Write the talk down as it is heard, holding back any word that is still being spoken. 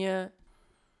Yeah.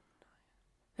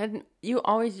 And you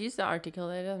always use the article.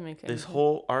 That doesn't make sense.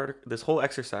 This whole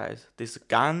exercise, this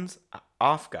ganz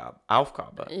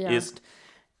Aufgabe Ja. ist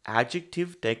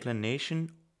Adjektivdeklination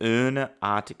ohne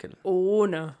Artikel.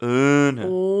 Ohne. Ohne.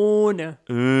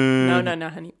 Ohne. No,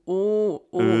 honey. Oh.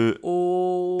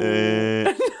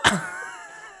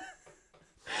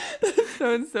 That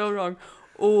sounds so wrong.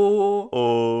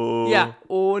 Oh. Yeah,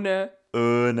 ohne.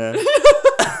 Ohne.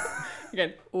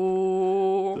 Again.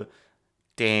 Oh.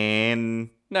 Den.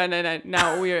 No.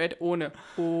 Now we're at ohne.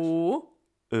 Oh.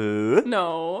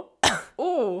 No.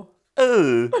 Oh.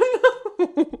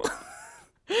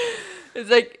 It's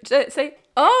like, say,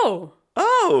 oh.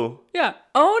 Oh. Yeah,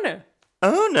 ohne.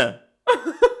 Ohne.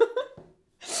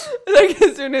 Like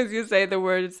as soon as you say the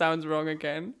word, it sounds wrong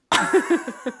again.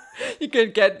 You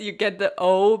get the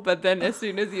O, but then as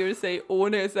soon as you say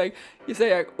ohne, it's like you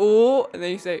say like oh, and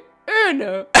then you say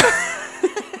ohne.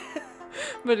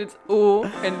 But it's o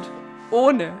and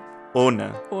ohne.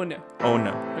 Ohne. Ohne.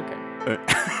 Ohne. Okay.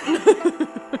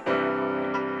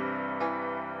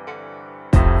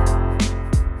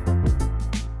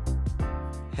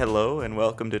 Hello and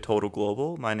welcome to Total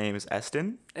Global. My name is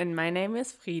Eston. And my name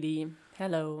is Friedi.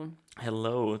 Hello.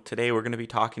 Hello. Today we're going to be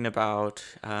talking about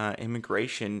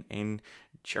immigration in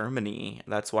Germany.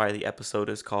 That's why the episode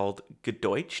is called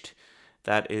Gedeutscht.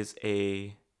 That is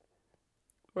a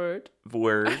Word, a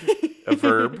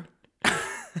verb.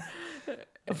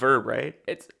 A verb, right?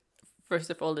 It's first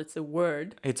of all, it's a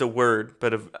word. It's a word,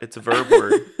 but it's a verb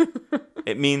word.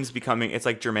 It means becoming, it's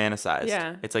like Germanicized.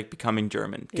 Yeah. It's like becoming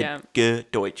German. Yeah.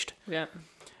 Gedeutscht. Yeah.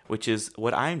 Which is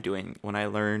what I'm doing when I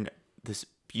learn this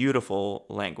beautiful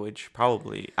language,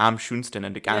 probably am schönsten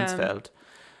in der ganzen Welt.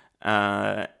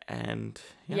 And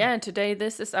yeah, today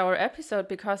this is our episode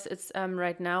because it's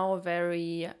right now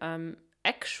very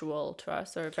actual to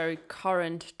us, or a very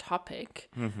current topic,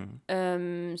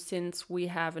 since we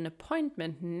have an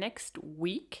appointment next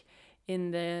week in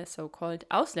the so-called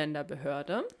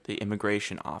Ausländerbehörde, the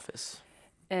immigration office,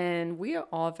 and we are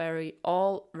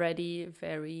already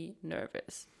very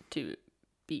nervous, to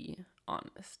be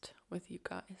honest with you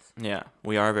guys. Yeah,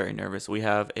 we are very nervous. We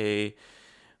have a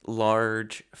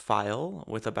large file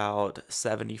with about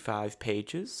 75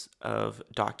 pages of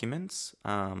documents,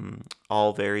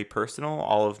 all very personal,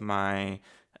 all of my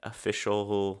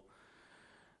official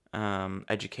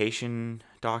education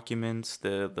documents,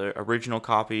 the original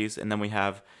copies, and then we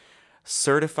have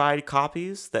certified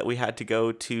copies that we had to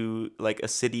go to like a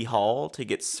city hall to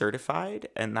get certified,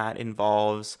 and that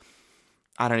involves,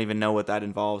 I don't even know what that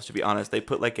involves, to be honest. They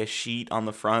put like a sheet on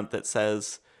the front that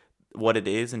says what it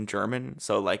is in German,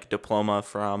 so like diploma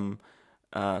from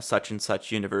such and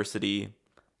such university,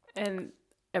 and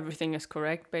everything is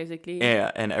correct, basically.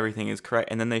 Yeah, and everything is correct.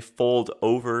 And then they fold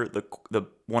over the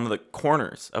one of the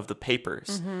corners of the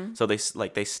papers. So they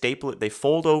staple it. They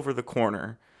fold over the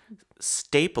corner,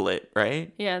 staple it,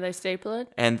 right? Yeah, they staple it.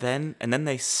 And then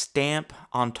they stamp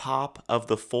on top of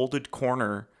the folded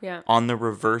corner. Yeah. On the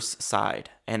reverse side,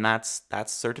 and that's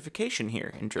certification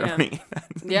here in Germany.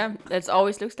 Yeah, it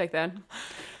always looks like that.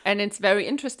 And it's very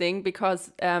interesting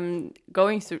because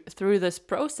going through this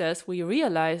process, we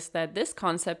realized that this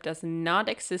concept does not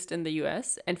exist in the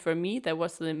US. And for me, that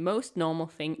was the most normal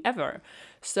thing ever.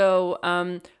 So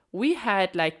we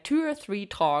had like 2 or 3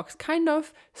 talks kind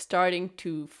of starting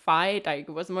to fight. Like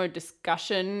it was more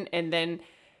discussion, and then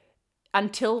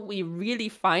until we really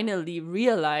finally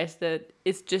realized that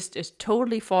it's just a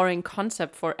totally foreign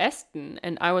concept for Eston.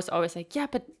 And I was always like, yeah,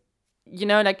 but you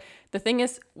know, like the thing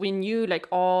is, we knew like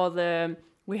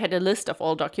we had a list of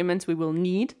all documents we will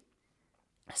need.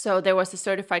 So there was a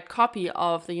certified copy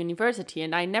of the university,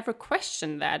 and I never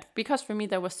questioned that because for me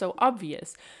that was so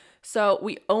obvious. So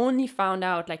we only found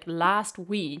out like last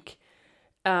week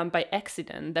by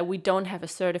accident that we don't have a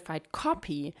certified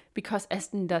copy because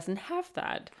Eston doesn't have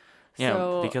that.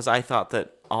 Yeah, because I thought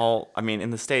that in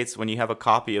the States, when you have a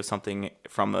copy of something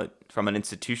from an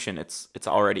institution, it's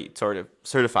already sort of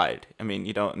certified. I mean,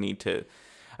 you don't need to.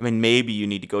 I mean, maybe you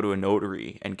need to go to a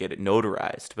notary and get it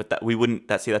notarized, but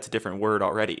that's a different word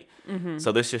already. Mm-hmm.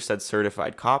 So this just said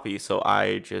certified copy, so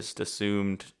I just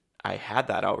assumed I had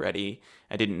that already.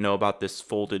 I didn't know about this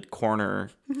folded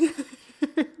corner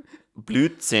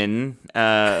Blödsinn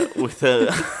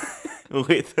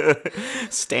with a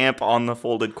stamp on the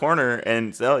folded corner.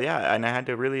 And so, yeah, and I had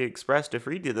to really express to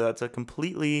Friedi that that's a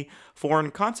completely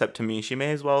foreign concept to me. She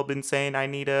may as well have been saying, I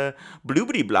need a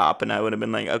bloobity blop. And I would have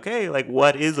been like, okay, like,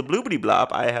 what is a bloobity blop?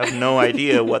 I have no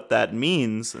idea what that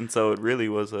means. And so it really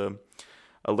was a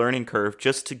learning curve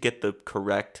just to get the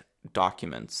correct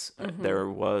documents. There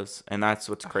was, and that's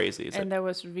what's crazy. Is and there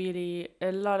was really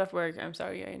a lot of work. I'm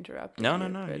sorry I interrupted. No,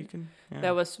 you, you can. Yeah.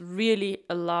 There was really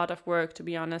a lot of work, to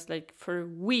be honest. Like for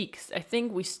weeks, I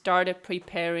think we started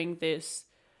preparing this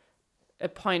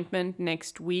appointment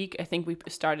next week. I think we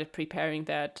started preparing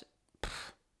that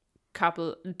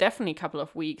definitely couple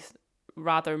of weeks,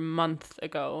 rather month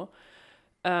ago.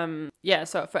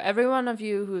 So for every one of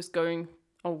you who's going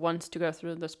or wants to go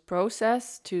through this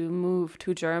process to move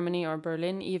to Germany or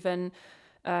Berlin even,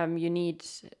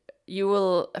 you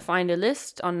will find a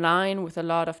list online with a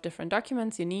lot of different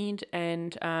documents you need,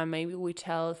 and maybe we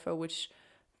tell for which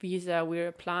visa we're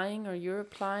applying or you're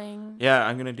applying. Yeah,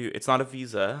 I'm gonna do. It's not a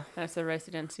visa. That's a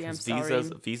residency. I'm sorry. sorry.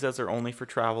 Visas are only for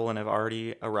travel, and I've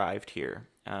already arrived here.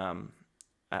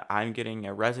 I'm getting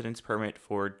a residence permit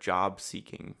for job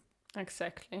seeking.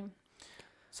 Exactly.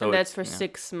 So and that's for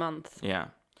 6 months. Yeah,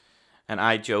 and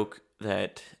I joke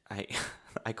that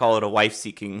I call it a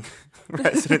wife-seeking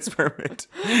residence permit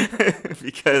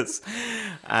because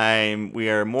we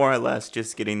are more or less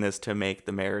just getting this to make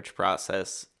the marriage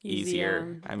process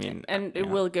easier. I mean, and it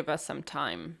will give us some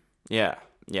time. Yeah,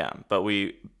 but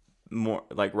more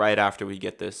like right after we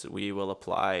get this, we will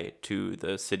apply to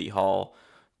the city hall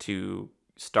to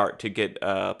start to get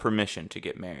permission to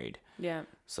get married. Yeah.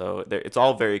 So it's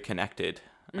all very connected.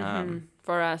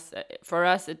 For us,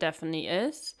 it definitely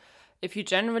is. If you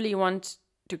generally want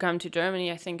to come to Germany,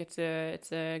 I think it's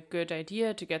a good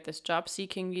idea to get this job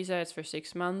seeking visa. It's for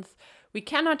 6 months. We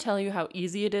cannot tell you how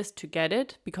easy it is to get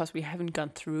it because we haven't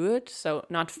gone through it. So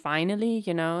not finally,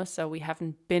 so we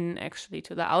haven't been actually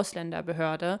to the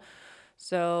Ausländerbehörde.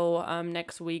 So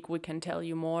next week we can tell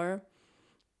you more.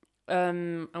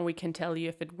 And we can tell you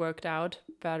if it worked out.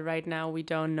 But right now we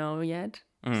don't know yet.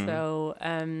 So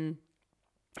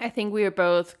I think we are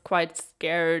both quite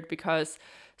scared because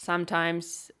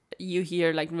sometimes you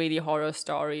hear like really horror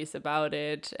stories about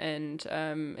it, and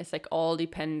it's like all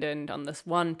dependent on this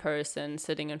one person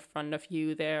sitting in front of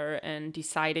you there and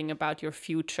deciding about your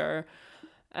future,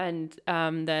 and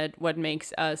that what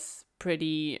makes us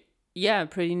pretty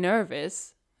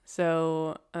nervous.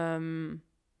 So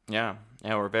yeah,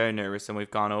 we're very nervous, and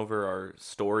we've gone over our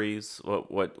stories,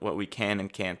 what we can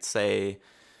and can't say.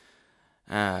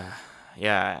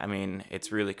 Yeah, I mean,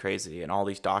 it's really crazy. And all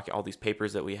these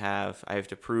papers that we have, I have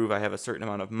to prove I have a certain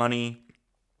amount of money.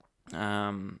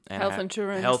 And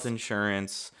health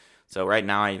insurance. So right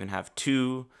now I even have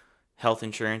 2 health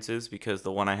insurances because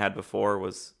the one I had before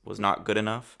was not good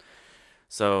enough.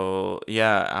 So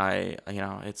yeah,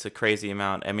 it's a crazy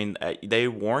amount. I mean, they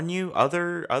warn you,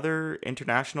 other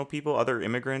international people, other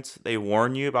immigrants, they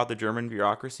warn you about the German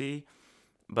bureaucracy,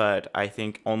 but I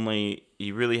think only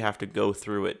you really have to go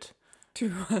through it to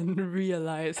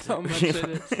realize how much it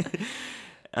is.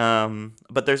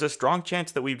 But there's a strong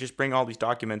chance that we just bring all these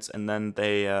documents and then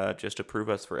they just approve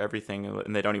us for everything,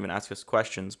 and they don't even ask us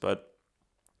questions. But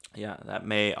yeah, that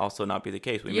may also not be the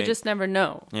case. You just never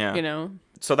know. Yeah.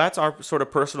 So that's our sort of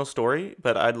personal story.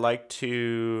 But I'd like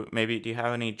to do you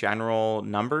have any general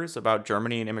numbers about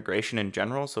Germany and immigration in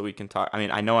general, so we can talk? I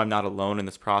mean, I know I'm not alone in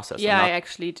this process. Yeah, I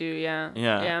actually do. Yeah.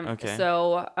 Okay.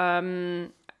 So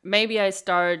maybe I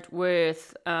start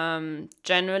with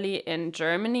generally in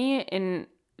Germany.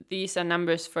 These are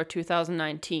numbers for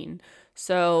 2019.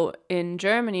 So in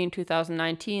Germany in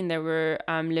 2019, there were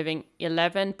living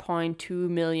 11.2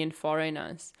 million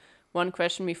foreigners. One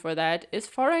question before that, is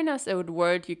foreigners a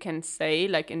word you can say?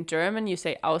 Like in German, you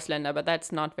say Ausländer, but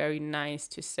that's not very nice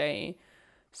to say.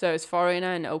 So is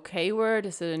foreigner an okay word?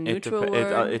 Is it a neutral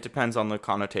word? It depends on the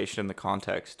connotation and the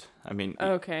context. I mean,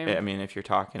 okay. I mean, if you're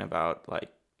talking about like,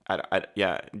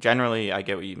 generally I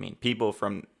get what you mean. People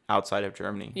from outside of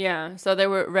Germany. Yeah, so there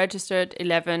were registered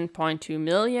 11.2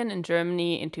 million in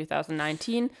Germany in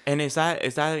 2019. And is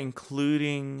that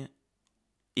including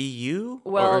EU?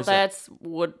 Well, that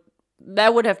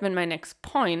would have been my next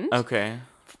point. Okay.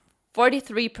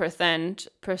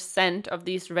 43% of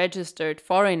these registered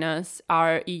foreigners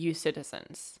are EU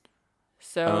citizens.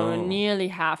 So nearly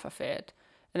half of it.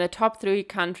 And the top 3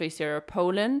 countries here are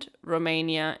Poland,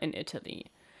 Romania, and Italy.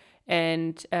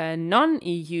 And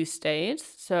non-EU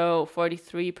states, so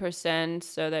 43%,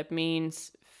 so that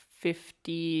means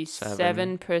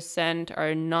 57%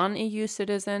 are non-EU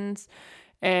citizens.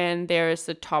 And there's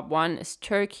the top 1 is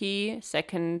Turkey,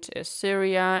 second is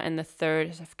Syria, and the third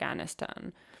is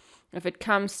Afghanistan. If it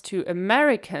comes to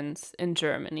Americans in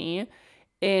Germany,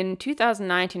 in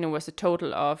 2019 it was a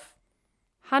total of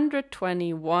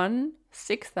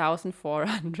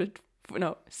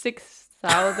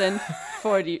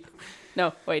 6,040.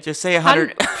 No, wait. Just say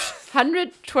 100.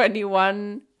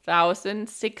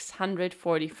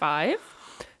 121,645.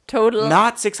 Total.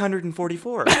 Not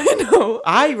 644. No.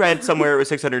 I read somewhere it was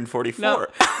 644. No.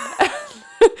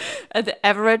 The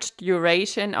average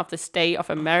duration of the stay of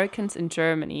Americans in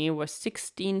Germany was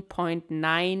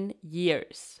 16.9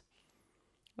 years.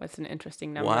 That's an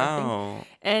interesting number, I think. Wow.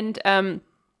 And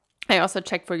I also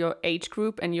checked for your age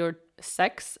group and your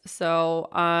sex. So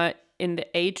in the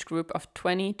age group of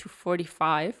 20 to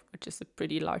 45, which is a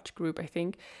pretty large group, I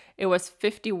think, it was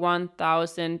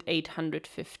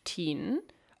 51,815.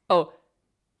 Oh,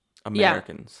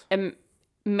 Americans. yeah.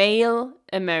 Male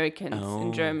Americans Oh.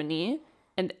 in Germany.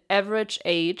 And average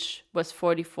age was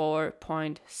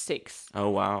 44.6. Oh,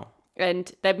 wow. And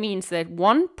that means that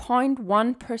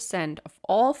 1.1% of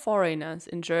all foreigners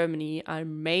in Germany are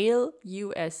male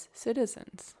US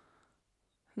citizens.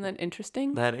 Isn't that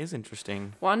interesting? That is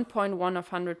interesting. 1.1 of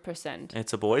 100%.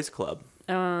 It's a boys' club.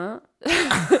 No,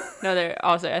 they're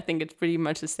also, I think it's pretty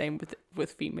much the same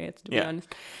with females, to be Yeah.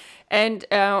 honest. And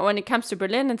when it comes to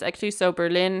Berlin, it's actually so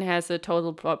Berlin has a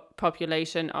total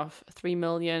population of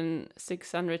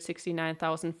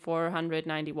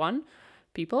 3,669,491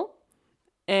 people.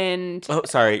 And Oh,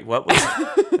 sorry. What was?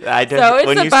 I did, so it's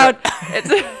when you about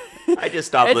I just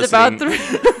stopped it's listening. about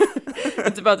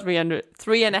it's about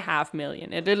 3.5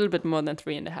 million, a little bit more than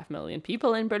 3.5 million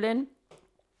people in Berlin.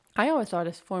 I always thought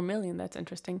it's 4 million. That's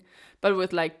interesting, but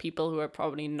with like people who are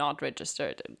probably not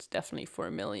registered, it's definitely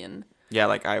 4 million. Yeah,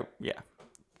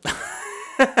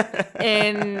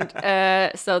 And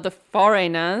so the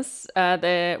foreigners,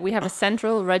 we have a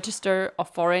central register of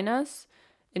foreigners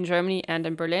in Germany and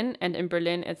in Berlin. And in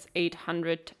Berlin, it's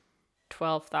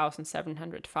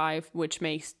 812,705, which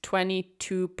makes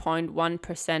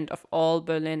 22.1% of all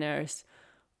Berliners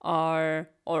or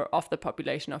of the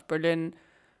population of Berlin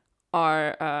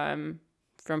are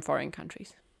from foreign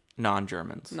countries.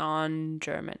 Non-Germans.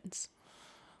 Non-Germans.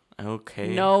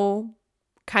 Okay. No,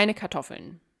 keine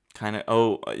Kartoffeln. Kind of.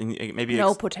 Oh, maybe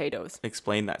No potatoes.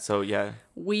 explain that. So yeah.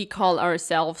 We call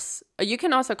ourselves, you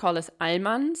can also call us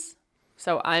Almans.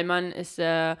 So Alman is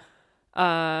they're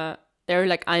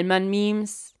like Alman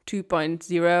memes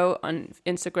 2.0 on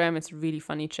Instagram. It's a really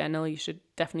funny channel. You should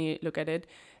definitely look at it.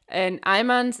 And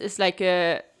Almans is like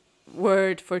a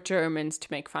word for Germans to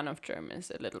make fun of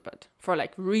Germans a little bit. For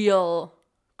like real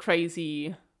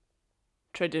crazy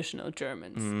traditional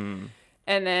Germans.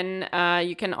 And then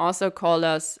you can also call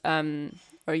us,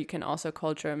 or you can also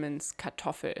call Germans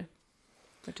Kartoffel,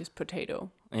 which is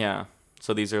potato. Yeah.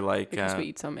 So these are like Because we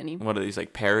eat so many. what are these,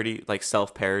 like parody, like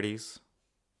self-parodies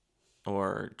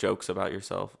or jokes about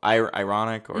yourself?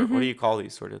 Ironic, or what do you call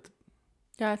these sort of?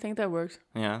 Yeah, I think that works.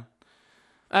 Yeah.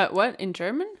 What, in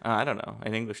German? I don't know.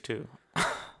 In English too.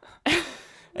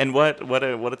 And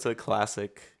what's a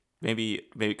classic? Maybe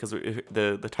because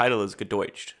the title is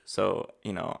gedeutscht. So,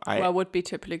 What would be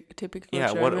typical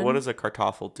yeah, German? what does a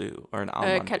Kartoffel do, or an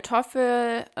Alman do?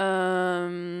 Kartoffel,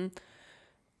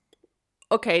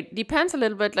 okay, depends a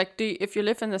little bit. Like, if you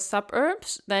live in the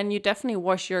suburbs, then you definitely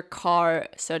wash your car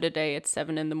Saturday at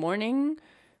 7 a.m.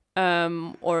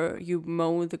 Or you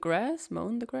mow the grass.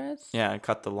 Yeah,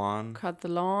 cut the lawn. Cut the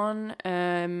lawn.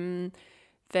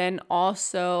 Then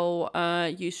also,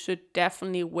 you should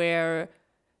definitely wear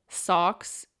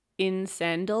socks in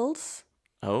sandals.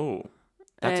 Oh,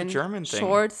 that's a and German thing.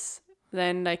 Shorts,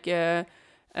 then like a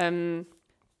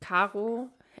caro,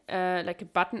 like a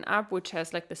button up, which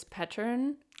has like this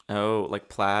pattern. Oh, like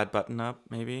plaid button up,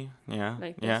 maybe? Yeah.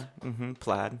 Like yeah.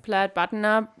 Plaid. Plaid button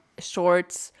up,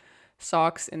 shorts,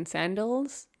 socks, and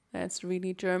sandals. That's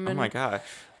really German. Oh my gosh.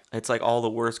 It's like all the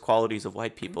worst qualities of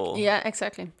white people. Yeah,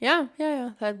 exactly. Yeah.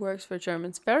 That works for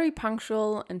Germans. Very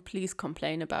punctual, and please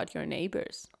complain about your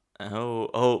neighbors.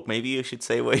 Oh, maybe you should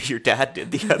say what your dad did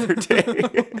the other day.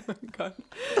 God.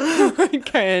 I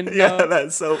can't. Yeah, No.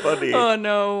 that's so funny. Oh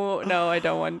no, I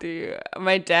don't want to.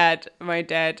 My dad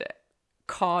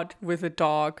caught with a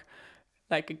dog,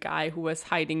 like a guy who was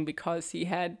hiding because he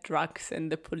had drugs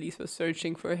and the police was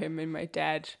searching for him, and my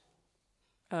dad,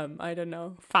 I don't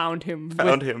know, found him.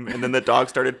 Found him, and then the dog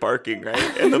started barking, right?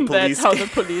 And the police. That's how the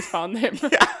police found him.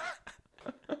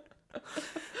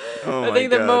 Oh I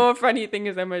think my the God. more funny thing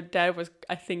is that my dad was,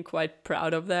 I think, quite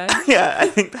proud of that. Yeah, I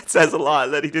think that says a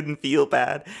lot that he didn't feel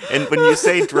bad. And when you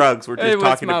say drugs, we're just It was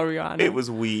talking marijuana. It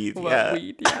was weed. Well, yeah.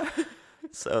 weed, yeah.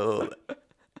 So,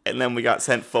 and then we got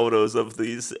sent photos of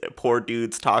these poor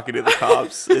dudes talking to the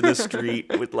cops in the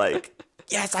street with like,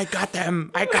 "Yes, I got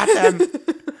them.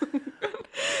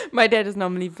 My dad is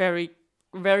normally very,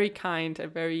 very kind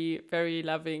and very, very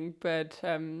loving, but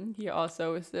he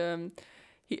also is.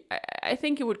 I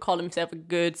think he would call himself a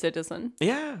good citizen,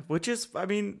 Yeah, which is, I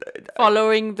mean,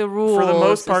 following the rules. for the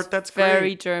most part, is that's very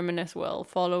great. German as well.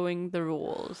 Following the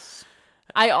rules.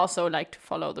 I also like to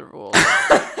follow the rules.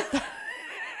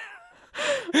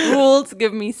 Rules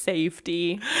give me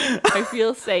safety. I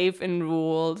feel safe in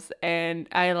rules, and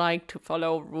I like to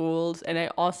follow rules. And I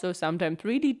also sometimes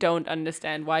really don't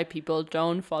understand why people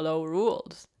don't follow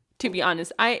rules. To be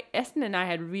honest, Esten and I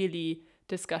had really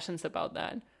discussions about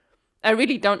that. I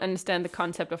really don't understand the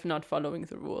concept of not following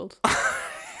the rules.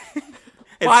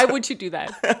 Why would you do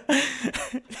that?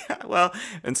 Well,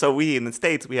 and so we in the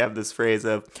States, we have this phrase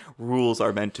of rules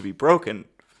are meant to be broken.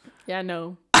 Yeah,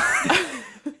 no.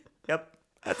 Yep.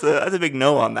 That's a big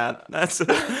no on that. That's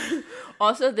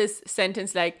Also this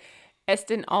sentence, like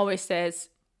Esten always says,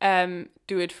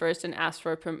 do it first and ask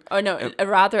for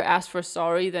rather ask for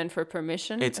sorry than for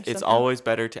permission. It's always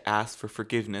better to ask for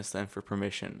forgiveness than for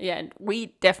permission. Yeah, and we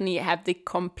definitely have the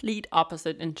complete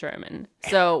opposite in German.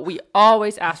 So we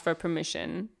always ask for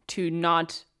permission to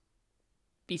not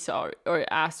be sorry or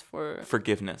ask for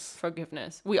Forgiveness.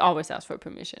 We always ask for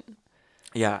permission.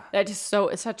 Yeah. That is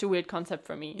it's such a weird concept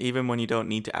for me. Even when you don't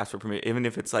need to ask for permission, even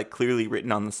if it's like clearly written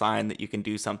on the sign that you can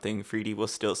do something, Friede will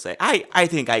still say, I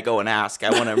think I go and ask.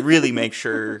 I want to really make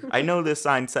sure. I know this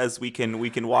sign says we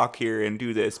can walk here and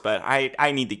do this, but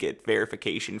I need to get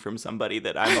verification from somebody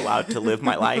that I'm allowed to live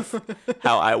my life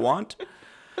how I want.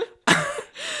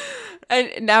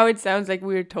 And now it sounds like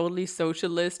we're totally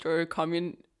socialist or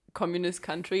communist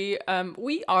country.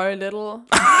 We are a little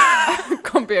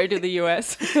compared to the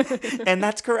US. And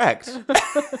that's correct.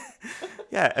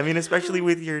 Yeah, I mean, especially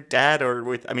with your dad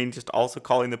just also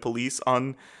calling the police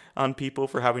on people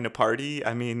for having a party.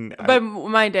 I mean, but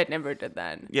my dad never did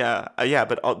that. Yeah,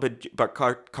 but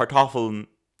Kartoffeln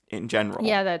in general.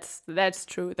 Yeah, that's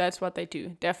true. That's what they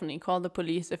do. Definitely call the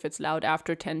police if it's loud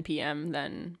after 10 p.m.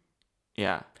 Then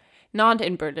yeah. Not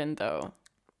in Berlin though.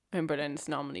 In Berlin, it's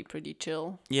normally pretty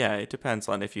chill. Yeah, it depends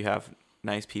on if you have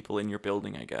nice people in your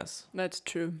building, I guess. That's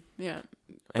true, yeah.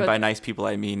 And by nice people,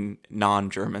 I mean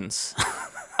non-Germans.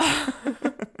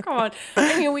 Come on.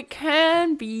 I mean, we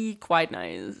can be quite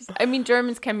nice. I mean,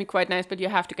 Germans can be quite nice, but you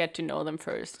have to get to know them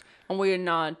first.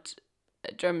 And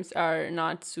Germans are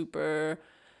not super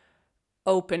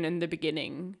open in the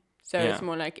beginning. So It's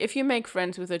more like if you make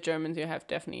friends with the Germans, you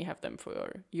definitely have them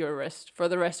for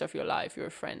the rest of your life. Your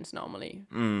friends normally,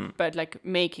 but like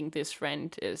making this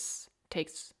friend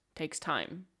takes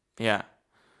time. Yeah,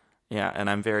 and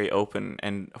I'm very open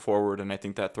and forward, and I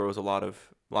think that throws a lot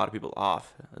of people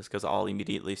off. It's because I'll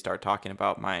immediately start talking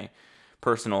about my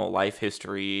personal life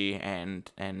history and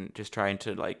just trying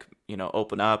to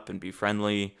open up and be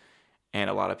friendly. And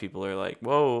a lot of people are like,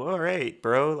 whoa, all right,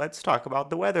 bro, let's talk about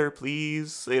the weather,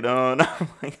 please. And I'm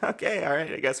like, okay, all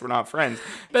right, I guess we're not friends.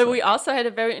 But we also had a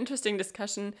very interesting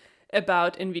discussion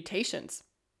about invitations.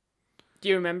 Do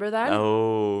you remember that?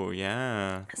 Oh,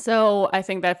 yeah. So I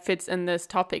think that fits in this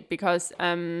topic because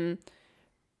when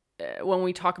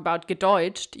we talk about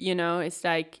gedeutscht, it's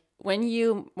like when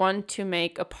you want to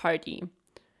make a party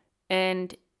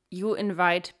and you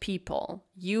invite people,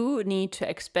 you need to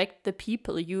expect the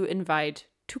people you invite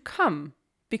to come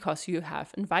because you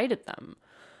have invited them.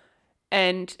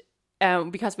 And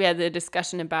because we had the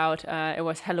discussion about it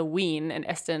was Halloween and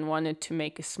Esten wanted to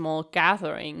make a small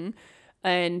gathering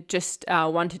and just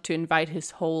wanted to invite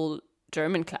his whole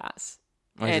German class.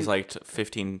 I just liked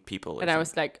 15 people. And I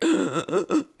was like,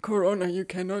 Corona, you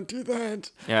cannot do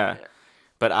that. Yeah.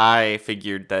 But I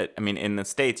figured that, in the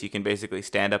States, you can basically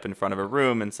stand up in front of a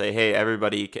room and say, hey,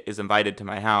 everybody is invited to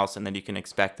my house. And then you can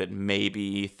expect that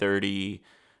maybe 30%,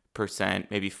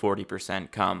 maybe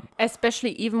 40% come.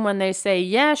 Especially even when they say,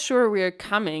 yeah, sure, we're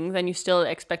coming, then you still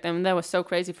expect them. That was so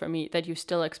crazy for me that you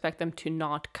still expect them to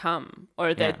not come.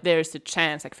 Or that there's a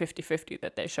chance, like 50-50,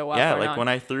 that they show up or not. Like when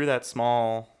I threw that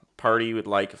small party with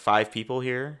like 5 people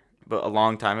here, but a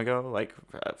long time ago, like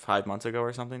 5 months ago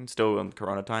or something, still in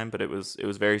Corona time, but it was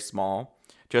very small,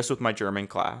 just with my German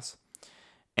class.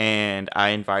 And I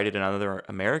invited another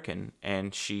American,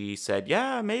 and she said,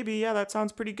 yeah, maybe, yeah, that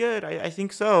sounds pretty good. I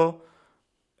think so.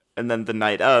 And then the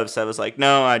night of, so I was like,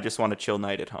 no, I just want a chill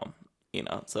night at home.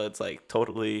 So it's like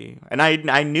totally, and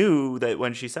I knew that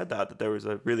when she said that there was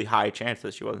a really high chance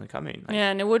that she wasn't coming.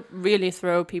 Yeah, and it would really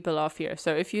throw people off here.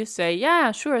 So if you say,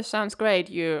 yeah, sure, sounds great,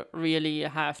 you really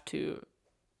have to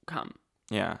come.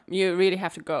 Yeah. You really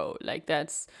have to go. Like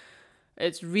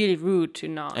it's really rude to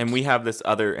not. And we have this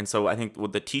and so I think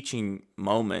the teaching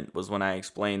moment was when I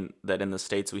explained that in the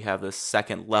States we have this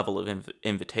second level of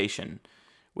invitation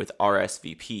with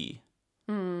RSVP.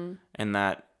 And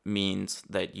that means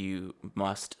that you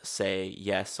must say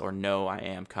yes or no, I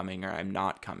am coming, or I'm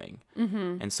not coming.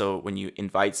 And so when you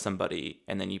invite somebody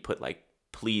and then you put like,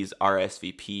 please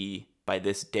RSVP by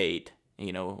this date,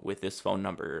 with this phone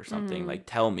number or something, like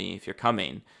tell me if you're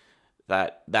coming.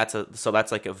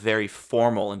 That's like a very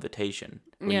formal invitation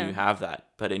when you have that.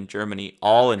 But in Germany,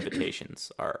 all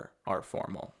invitations are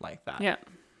formal like that. Yeah.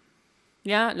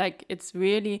 Yeah, like it's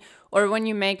really, or when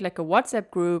you make like a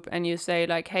WhatsApp group and you say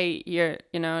like, hey, you're,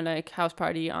 like house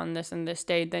party on this and this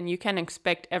date, then you can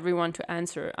expect everyone to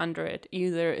answer under it,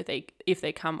 either if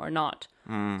they come or not.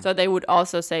 So they would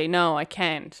also say, no, I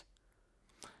can't.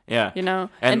 Yeah.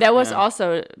 And that was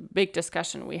also a big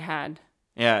discussion we had.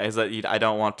 Yeah, is that I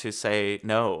don't want to say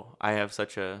no. I have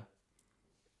such a...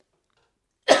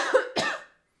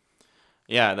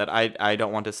 Yeah, that I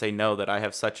don't want to say no, that I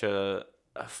have such a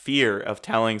fear of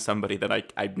telling somebody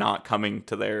that I'm not coming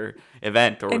to their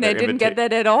event or and I didn't get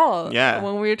that at all. Yeah.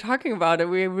 When we were talking about it,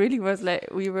 we really was like,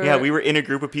 we were in a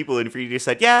group of people and you just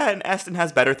said, yeah, and Eston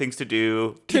has better things to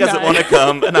do. He doesn't want to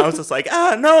come. And I was just like,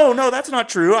 no, that's not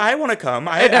true. I want to come.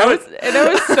 I was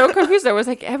so confused. I was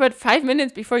like, but 5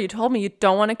 minutes before you told me you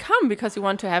don't want to come because you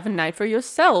want to have a night for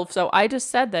yourself. So I just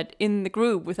said that in the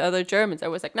group with other Germans. I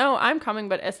was like, no, I'm coming,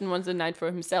 but Eston wants a night for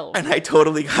himself. And I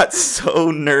totally got so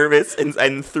nervous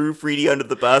and threw Freedy under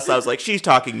the bus. I was like, she's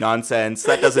talking nonsense.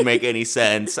 That doesn't make any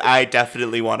sense. I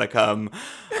definitely want to come.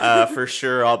 For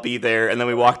sure, I'll be there. And then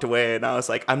we walked away, and I was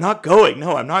like, I'm not going.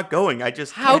 No, I'm not going. I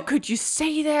just How could you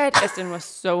say that? Eston was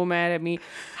so mad at me.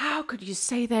 How could you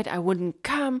say that? I wouldn't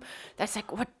come. That's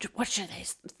like, what should they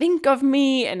think of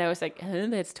me? And I was like,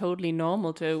 that's totally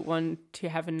normal to want to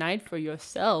have a night for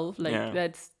yourself. Like,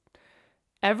 that's...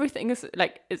 Everything is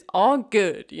like, it's all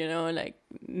good, like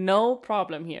no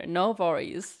problem here, no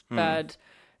worries. But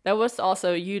that was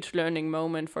also a huge learning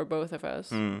moment for both of us.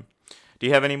 Do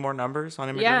you have any more numbers on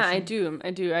immigration? Yeah, I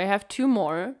do. I have two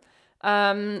more.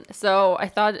 So I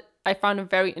found a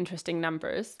very interesting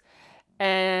numbers.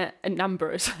 I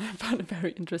found a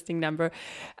very interesting number.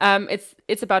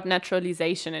 It's about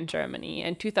naturalization in Germany.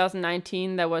 In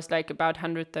 2019, there was like about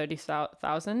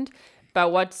 130,000.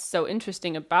 But what's so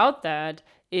interesting about that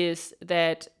is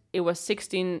that it was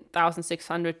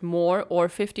 16,600 more, or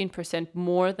 15%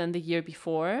 more than the year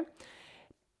before,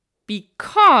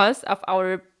 because of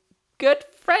our good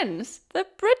friends, the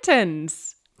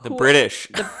Britons. The British.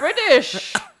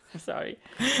 Sorry.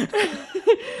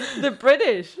 The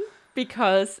British.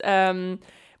 Because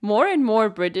more and more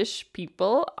British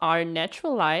people are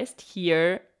naturalized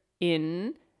here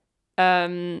in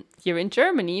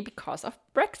Germany because of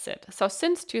Brexit. So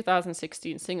since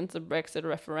 2016, since the Brexit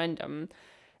referendum,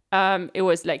 it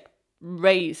was like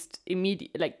raised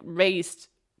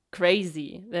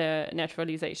crazy, the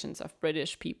naturalizations of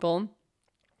British people.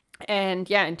 And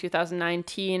yeah, in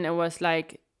 2019, it was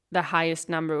like the highest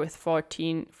number with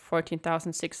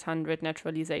 14,600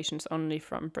 naturalizations only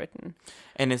from Britain.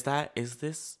 And is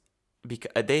this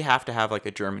because they have to have like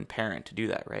a German parent to do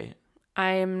that, right?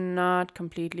 I'm not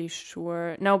completely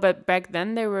sure. No, but back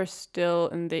then they were still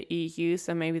in the EU,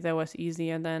 so maybe that was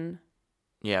easier then.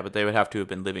 Yeah, but they would have to have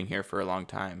been living here for a long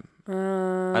time.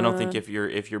 I don't think if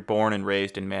you're born and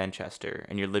raised in Manchester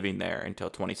and you're living there until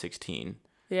 2016.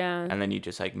 Yeah. And then you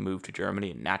just like move to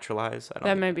Germany and naturalize.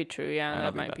 That might be true. Yeah,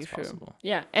 that might be true. Possible.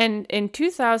 Yeah, and in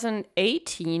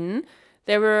 2018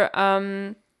 there were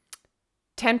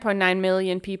 10.9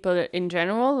 million people in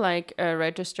general, like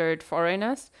registered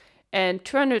foreigners. And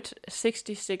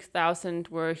 266,000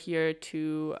 were here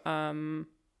to,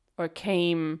 or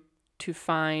came to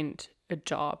find a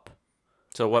job.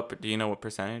 So do you know what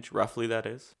percentage roughly that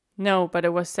is? No, but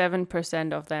it was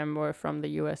 7% of them were from the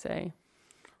USA.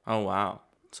 Oh, wow.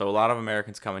 So a lot of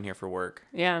Americans coming here for work.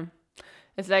 Yeah.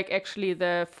 It's like actually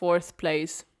the fourth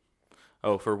place.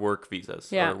 Oh, for work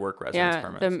visas or work residence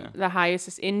permits. The highest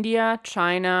is India,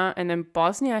 China, and then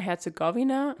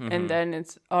Bosnia-Herzegovina, and then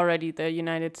it's already the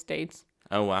United States.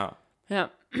 Oh, wow. Yeah.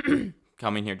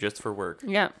 Coming here just for work.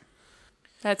 Yeah.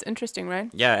 That's interesting, right?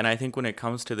 Yeah, and I think when it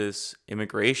comes to this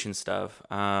immigration stuff,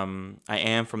 I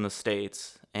am from the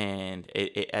States, and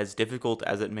it as difficult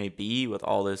as it may be with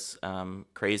all this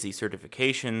crazy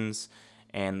certifications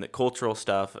and the cultural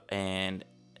stuff, and,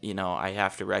 I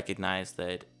have to recognize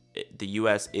that the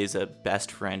U.S. is a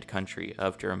best friend country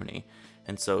of Germany,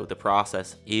 and so the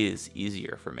process is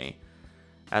easier for me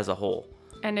as a whole.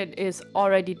 And it is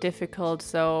already difficult,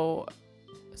 so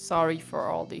sorry for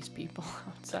all these people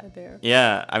outside there.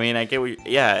 Yeah, I mean, I get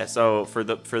what so for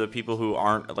the people who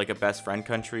aren't like a best friend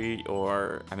country,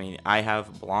 or I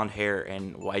have blonde hair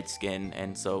and white skin,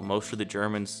 and so most of the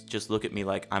Germans just look at me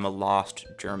like I'm a lost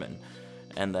German,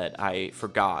 and that I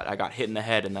got hit in the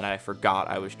head, and that I forgot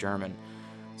I was German.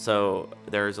 So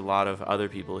there's a lot of other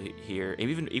people here,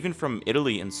 even from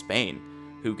Italy and Spain,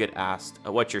 who get asked,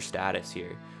 what's your status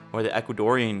here? or the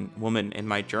Ecuadorian woman in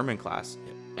my German class.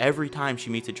 Every time she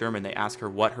meets a German, they ask her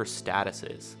what her status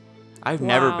is. I've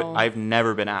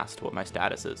never been asked what my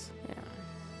status is. Yeah.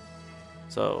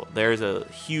 So there's a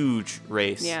huge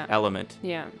race element.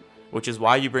 Yeah. Which is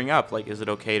why you bring up, like, is it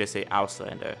okay to say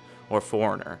Ausländer or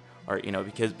foreigner? Or, you know,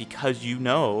 because you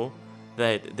know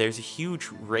that there's a huge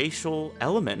racial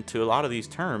element to a lot of these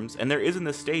terms, and there is in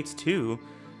the States too.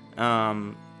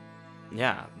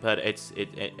 Yeah, but it's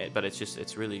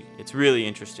really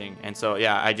interesting. And so,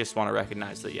 yeah, I just want to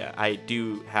recognize that, yeah, I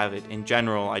do have it, in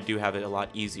general, I do have it a lot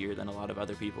easier than a lot of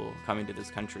other people coming to this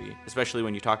country, especially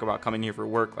when you talk about coming here for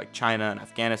work, like China and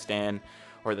Afghanistan,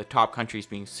 or the top countries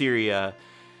being Syria.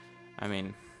 I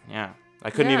mean, yeah, I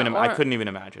couldn't even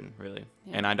imagine, really.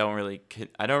 Yeah. And I don't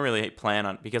really plan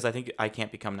on, because I think I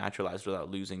can't become naturalized without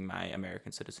losing my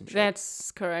American citizenship.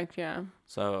 That's correct, yeah.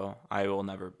 So I will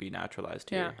never be naturalized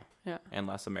here. Yeah.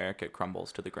 Unless America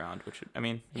crumbles to the ground, which, I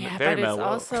mean, yeah, very but it's well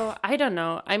also, I don't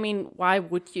know. I mean, why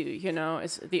would you? You know,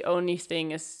 it's the only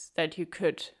thing is that you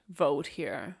could vote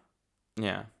here.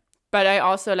 Yeah. But I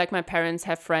also, like, my parents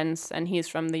have friends, and he's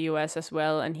from the U.S. as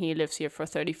well, and he lives here for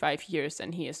 35 years,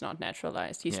 and he is not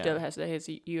naturalized. He still has his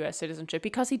U.S. citizenship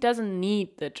because he doesn't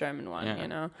need the German one, you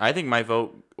know? I think my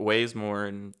vote weighs more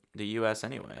in the U.S.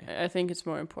 anyway. I think it's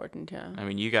more important, yeah. I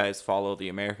mean, you guys follow the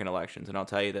American elections, and I'll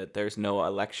tell you that there's no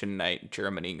election night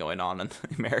Germany going on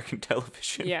American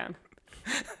television. Yeah.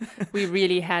 We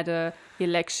really had a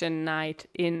election night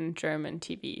in German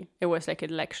TV. It was like an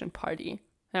election party.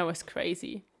 That was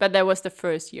crazy. But that was the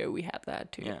first year we had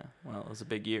that too. Yeah, well, it was a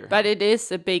big year. But it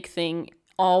is a big thing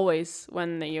always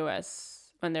when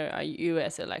there are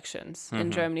US elections in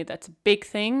Germany. That's a big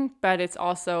thing. But it's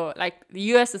also like the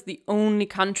US is the only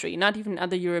country, not even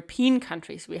other European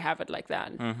countries we have it like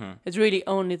that. It's really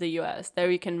only the US.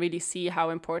 There you can really see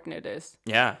how important it is.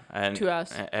 Yeah, and to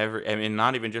us. I mean,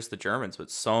 not even just the Germans, but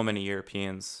so many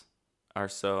Europeans are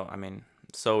so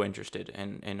interested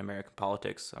in American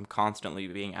politics. I'm constantly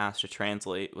being asked to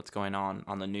translate what's going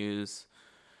on the news.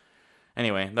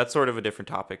 Anyway, that's sort of a different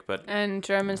topic, but... And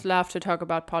Germans love to talk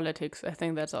about politics. I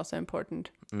think that's also important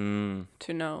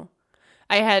to know.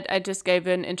 I just gave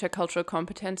an intercultural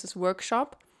competences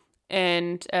workshop,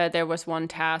 and there was one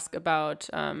task about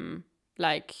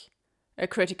like a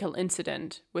critical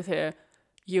incident with a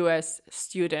US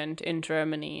student in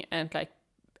Germany,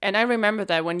 and I remember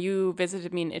that when you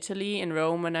visited me in Italy, in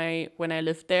Rome, when I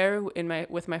lived there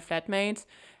with my flatmates,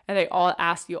 and they all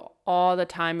asked you all the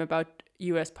time about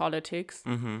U.S. politics,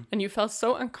 and you felt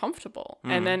so uncomfortable.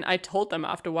 And then I told them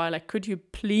after a while, like, could you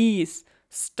please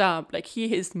stop? Like,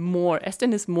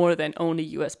 Eston is more than only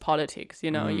U.S. politics,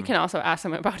 you know? You can also ask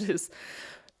him about his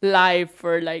life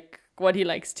or, like, what he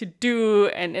likes to do,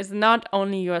 and it's not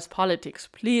only US politics.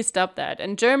 Please stop that.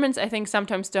 And Germans, I think,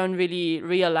 sometimes don't really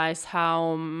realize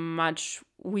how much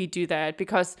we do that,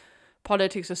 because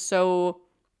politics is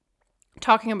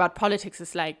talking about politics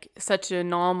is like such a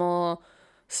normal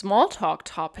small talk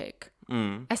topic.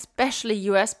 Especially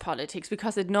US politics,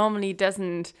 because it normally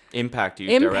doesn't impact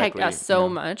us so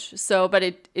much. So, but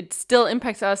it still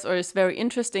impacts us, or is very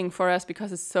interesting for us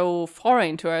because it's so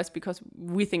foreign to us, because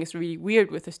we think it's really weird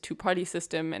with this two-party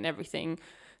system and everything.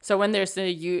 So when there's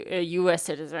a US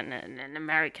citizen and an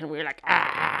American, we're like,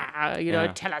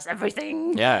 tell us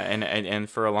everything. Yeah, and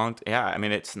for a long I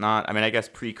mean, it's not, I mean, I guess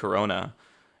pre-corona,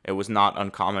 it was not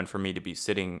uncommon for me to be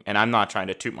sitting, and I'm not trying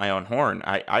to toot my own horn.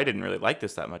 I didn't really like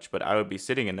this that much, but I would be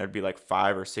sitting and there'd be like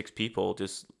 5 or 6 people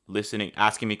just listening,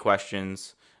 asking me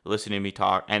questions, listening to me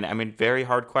talk. And I mean, very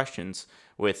hard questions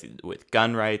with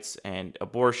gun rights and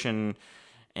abortion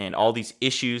and all these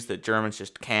issues that Germans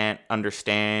just can't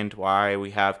understand, why we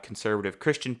have conservative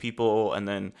Christian people.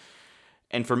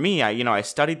 And for me, I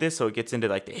studied this, so it gets into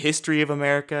like the history of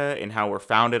America and how we're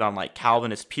founded on like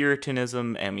Calvinist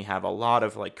Puritanism, and we have a lot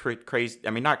of like crazy, I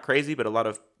mean, not crazy, but a lot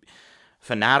of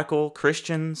fanatical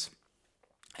Christians,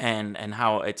 and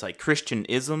how it's like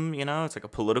Christianism, it's like a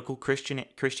political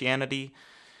Christianity.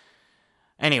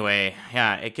 Anyway,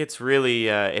 yeah, it gets really,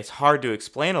 it's hard to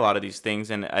explain a lot of these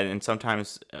things, and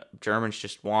sometimes Germans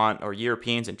just want, or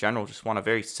Europeans in general, just want a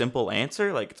very simple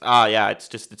answer, like, it's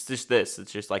just this,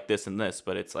 it's just like this and this,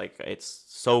 but it's like, it's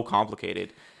so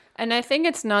complicated. And I think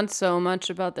it's not so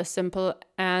much about the simple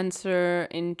answer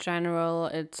in general,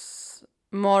 it's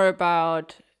more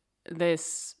about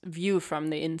this view from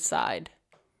the inside.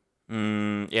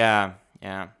 Yeah.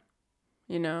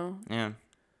 You know? Yeah.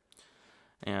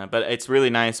 Yeah, but it's really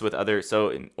nice with other,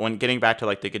 so when getting back to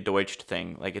like the Gedeutscht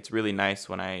thing, like it's really nice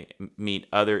when I meet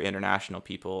other international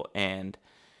people and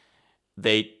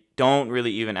they don't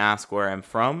really even ask where I'm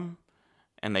from,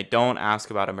 and they don't ask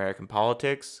about American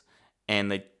politics,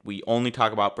 and we only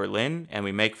talk about Berlin and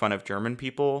we make fun of German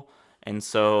people. And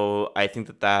so I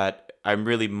think that I'm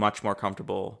really much more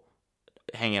comfortable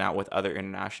hanging out with other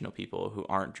international people who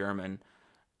aren't German.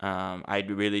 I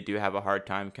really do have a hard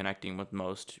time connecting with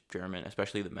most German,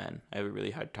 especially the men. I have a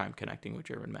really hard time connecting with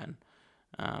German men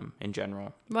in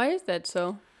general. Why is that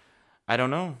so? I don't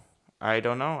know. I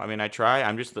mean, I try.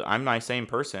 I'm my same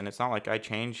person. It's not like I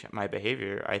change my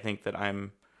behavior. I think that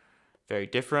I'm very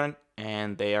different,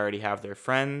 and they already have their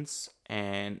friends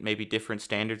and maybe different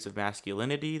standards of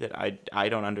masculinity that I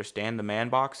don't understand the man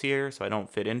box here, so I don't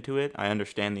fit into it. I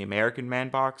understand the American man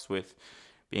box with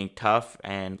being tough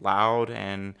and loud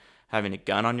and having a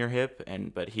gun on your hip,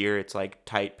 but here it's like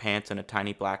tight pants and a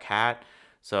tiny black hat.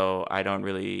 So I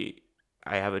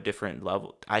have a different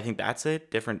level. I think that's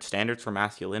it. Different standards for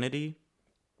masculinity.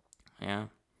 Yeah.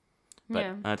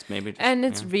 But that's maybe just, and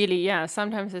it's really,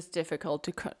 sometimes it's difficult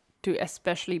to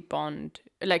especially bond.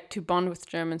 Like, to bond with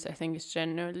Germans, I think is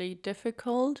generally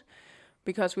difficult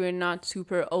because we're not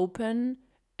super open.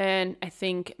 And I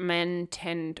think women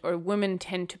tend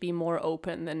to be more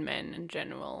open than men in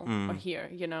general or here,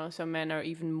 so men are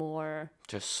even more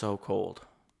just so cold.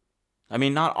 I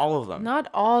mean, not all of them. Not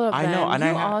all of them. I know, and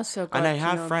I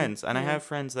have friends, I have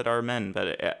friends that are men,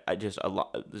 but I just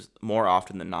more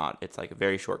often than not, it's like a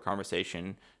very short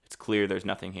conversation. It's clear there's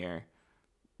nothing here.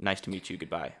 Nice to meet you.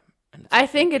 Goodbye. I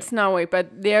think it's no way,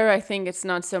 but there I think it's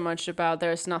not so much about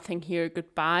there's nothing here.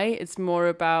 Goodbye. It's more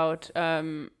about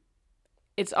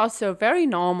it's also very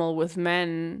normal with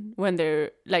men when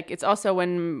they're like. It's also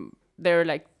when they're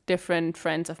like different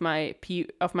friends of my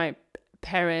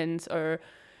parents or.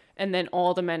 And then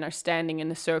all the men are standing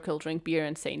in a circle, drink beer,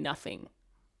 and say nothing.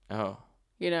 Oh.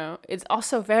 It's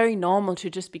also very normal to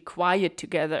just be quiet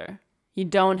together. You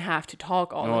don't have to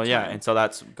talk all the time. Well, yeah, and so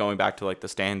that's going back to like the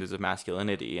standards of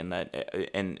masculinity, and that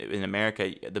in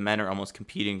America, the men are almost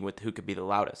competing with who could be the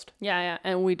loudest. Yeah,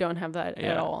 and we don't have that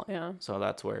at all. Yeah. So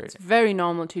that's where it's very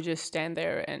normal to just stand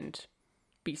there and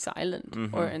be silent,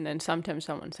 and then sometimes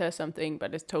someone says something,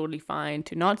 but it's totally fine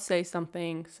to not say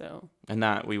something. So, and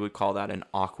that we would call that an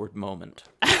awkward moment.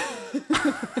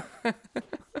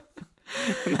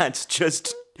 That's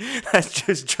just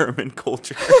German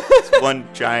culture. It's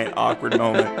one giant awkward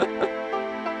moment.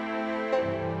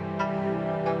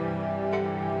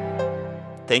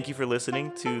 Thank you for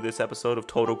listening to this episode of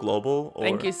Total Global.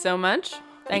 Thank you so much.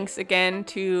 Thanks again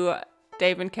to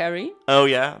Dave and Carrie. Oh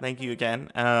yeah, thank you again.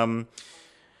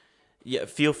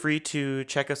 Feel free to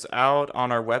check us out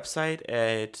on our website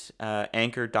at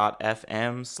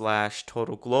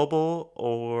anchor.fm/totalglobal,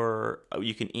 or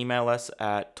you can email us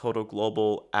at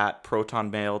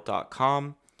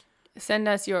totalglobal@protonmail.com. Send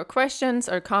us your questions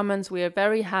or comments. We are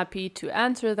very happy to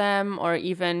answer them, or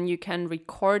even you can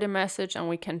record a message and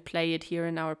we can play it here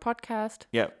in our podcast.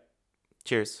 Yep.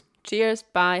 Cheers. Cheers.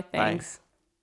 Bye. Thanks. Bye.